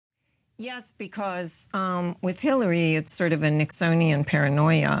Yes, because with Hillary, it's sort of a Nixonian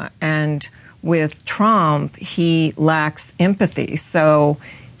paranoia. And with Trump, he lacks empathy. So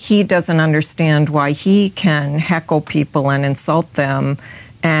he doesn't understand why he can heckle people and insult them.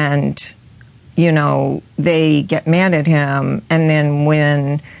 And, you know, they get mad at him. And then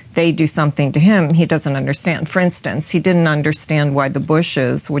when they do something to him, he doesn't understand. For instance, he didn't understand why the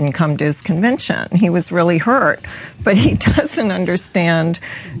Bushes wouldn't come to his convention. He was really hurt, but he doesn't understand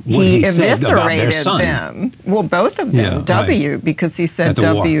he eviscerated them. Well, both of them, yeah, W, right. Because he said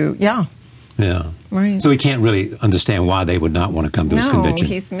W, yeah. Yeah. Right. So he can't really understand why they would not want to come to his convention.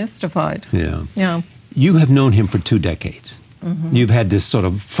 No, he's mystified. Yeah. Yeah. You have known him for 2 decades. Mm-hmm. You've had this sort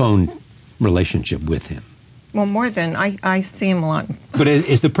of phone relationship with him. Well, more than, I see him a lot. But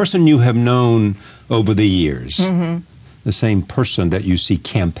is the person you have known over the years the same person that you see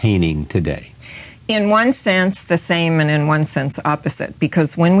campaigning today? In one sense, the same, and in one sense, opposite.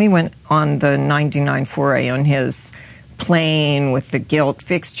 Because when we went on the 99 foray on his plane with the gilt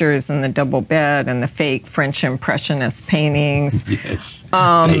fixtures and the double bed and the fake French Impressionist paintings. Yes,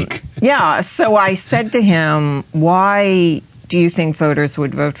 fake. Yeah, so I said to him, why do you think voters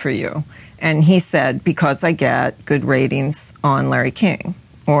would vote for you? And he said, because I get good ratings on Larry King,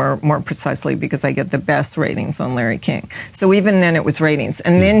 or more precisely, because I get the best ratings on Larry King. So even then it was ratings.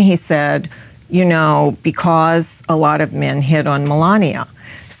 And then he said, you know, because a lot of men hit on Melania.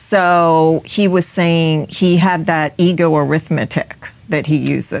 So he was saying he had that ego arithmetic that he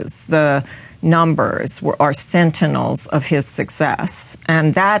uses. The numbers are sentinels of his success.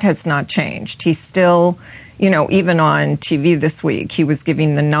 And that has not changed. He's still, you know, even on TV this week, he was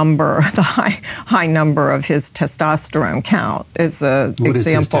giving the number, the high number of his testosterone count as an example. What is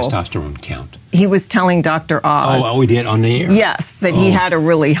his testosterone count? He was telling Dr. Oz. Oh, we did on the air? Yes, that he had a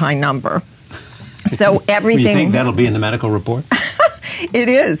really high number. So everything... You think that'll be in the medical report? It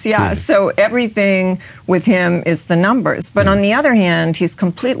is, yeah. So everything with him is the numbers. But on the other hand, he's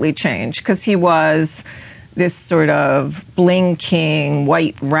completely changed because he was this sort of blinking,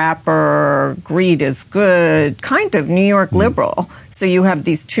 white rapper, greed is good, kind of New York liberal. So you have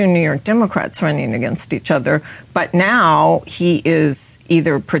these 2 New York Democrats running against each other. But now he is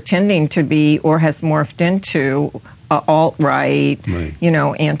either pretending to be or has morphed into alt-right, you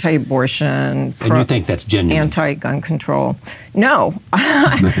know, anti-abortion. And you think that's genuine? Anti-gun control. No,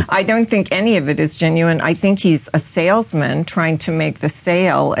 I don't think any of it is genuine. I think he's a salesman trying to make the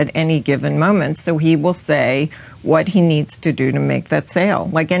sale at any given moment. So he will say what he needs to do to make that sale,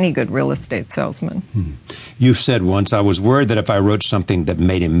 like any good real estate salesman. You said once, I was worried that if I wrote something that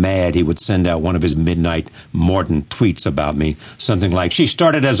made him mad, he would send out one of his midnight Morton tweets about me, something like, she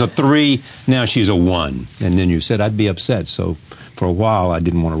started as a 3, now she's a 1. And then you said I'd be upset. So for a while, I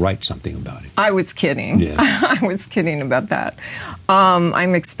didn't want to write something about it. I was kidding. Yeah. I was kidding about that.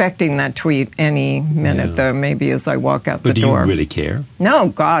 I'm expecting that tweet any minute, though, maybe as I walk out the door. But do you really care? No,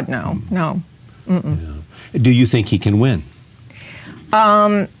 God, no, no. Yeah. Do you think he can win?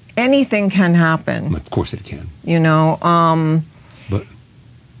 Anything can happen. Of course it can. You know, but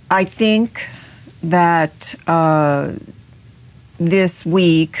I think that this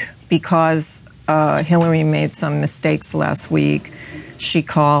week, because Hillary made some mistakes last week, she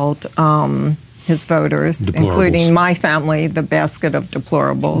called his voters, including my family, the basket of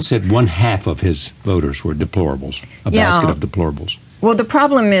deplorables. He said 1/2 of his voters were deplorables, a basket of deplorables. Well, the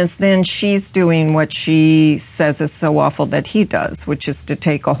problem is then she's doing what she says is so awful that he does, which is to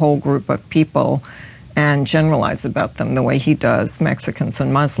take a whole group of people and generalize about them the way he does Mexicans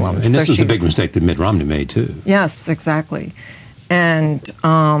and Muslims. And this was a big mistake that Mitt Romney made, too. Yes, exactly. And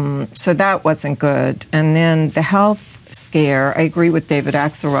so that wasn't good. And then the health scare, I agree with David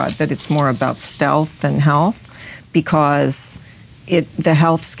Axelrod that it's more about stealth than health, because the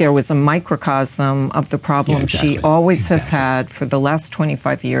health scare was a microcosm of the problem she always has had for the last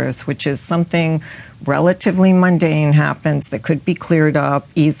 25 years, which is something relatively mundane happens that could be cleared up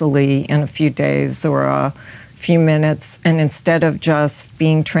easily in a few days or a few minutes. And instead of just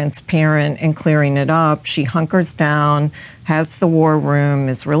being transparent and clearing it up, she hunkers down, has the war room,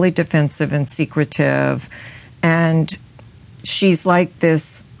 is really defensive and secretive. And she's like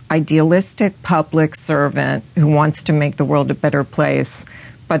this idealistic public servant who wants to make the world a better place.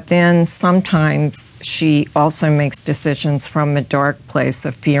 But then sometimes she also makes decisions from a dark place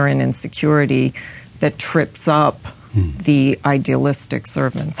of fear and insecurity that trips up the idealistic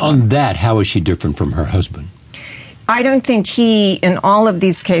servants. On that, how is she different from her husband? I don't think he, in all of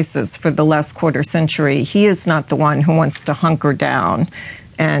these cases for the last quarter century, he is not the one who wants to hunker down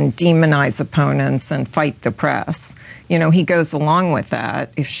and demonize opponents and fight the press. You know, he goes along with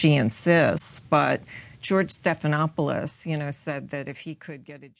that if she insists. But George Stephanopoulos, you know, said that if he could get a